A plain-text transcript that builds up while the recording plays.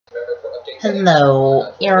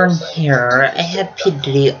Hello, Aaron here. I have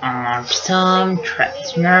PD Autism,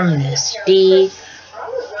 transnormity.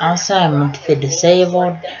 Also, I'm mentally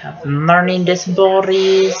disabled, have learning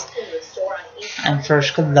disabilities. I'm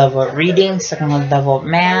first grade level at reading, second grade level at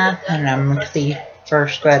math, and I'm mentally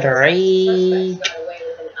first grader age.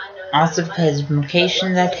 Also, because of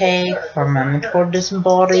medications I take for my mental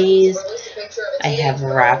disabilities, I have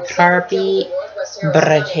rapid heartbeat, but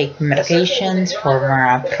I take medications for my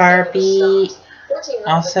rapid heartbeat.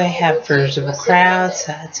 Also, I have visible crowds,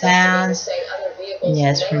 sad sounds.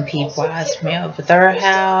 Yes, when people ask me over their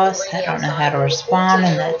house, I don't know how to respond,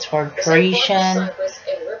 and that's hard to reach in.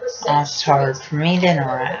 Also, it's hard for me to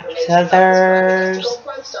interact with others.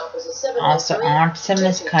 Also, autism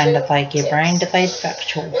is kind of like a brain delayed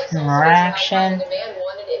factual interaction,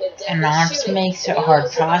 and autism makes it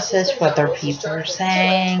hard to process what other people are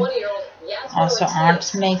saying. Also,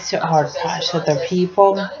 autism makes it hard to process other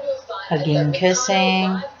people hugging,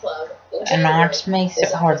 kissing, and autism makes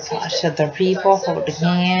it hard to process other people holding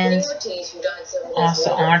hands. Also,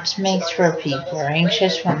 autism makes sure people are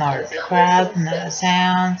anxious when large crowds and loud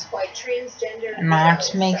sounds. And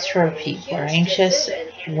autism makes sure people are anxious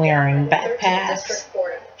wearing backpacks.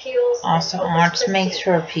 Also, autism makes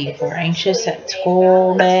sure people are anxious at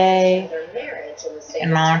school day.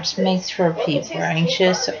 And autism makes sure people are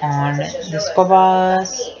anxious on the school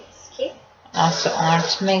bus. Also,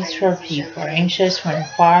 autism makes sure people are anxious when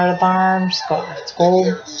fire alarms go off at school.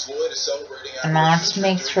 And autism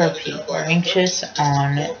makes sure people are anxious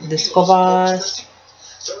on the school bus.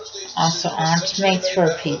 Also, autism makes sure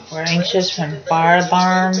people are anxious when fire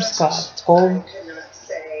alarms go off at school.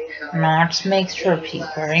 And autism makes sure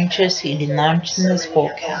people are anxious eating lunch in the school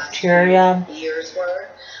cafeteria.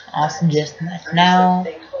 Also, just to let you know,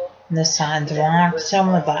 the signs of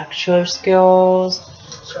autism with lack of social skills,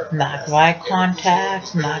 lack of eye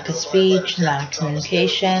contact, lack of speech, lack of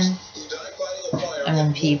communication. And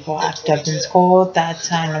when people act up in school, that's a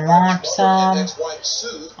sign of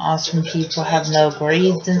autism. Also, when people have no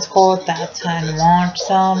grades in school, that's a sign of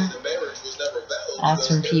autism.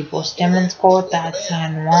 Also, when people stim in school, that's a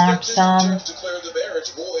sign of autism.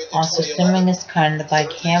 Also, stimming is kind of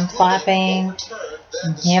like hand flapping,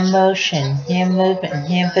 and hand motion, hand movement, and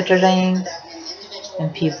hand fidgeting.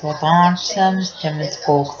 And people with autism stim in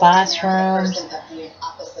school classrooms,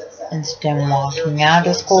 and stim walking out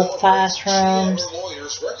of school classrooms.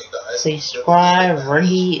 Please subscribe,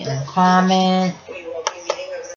 rate, and comment.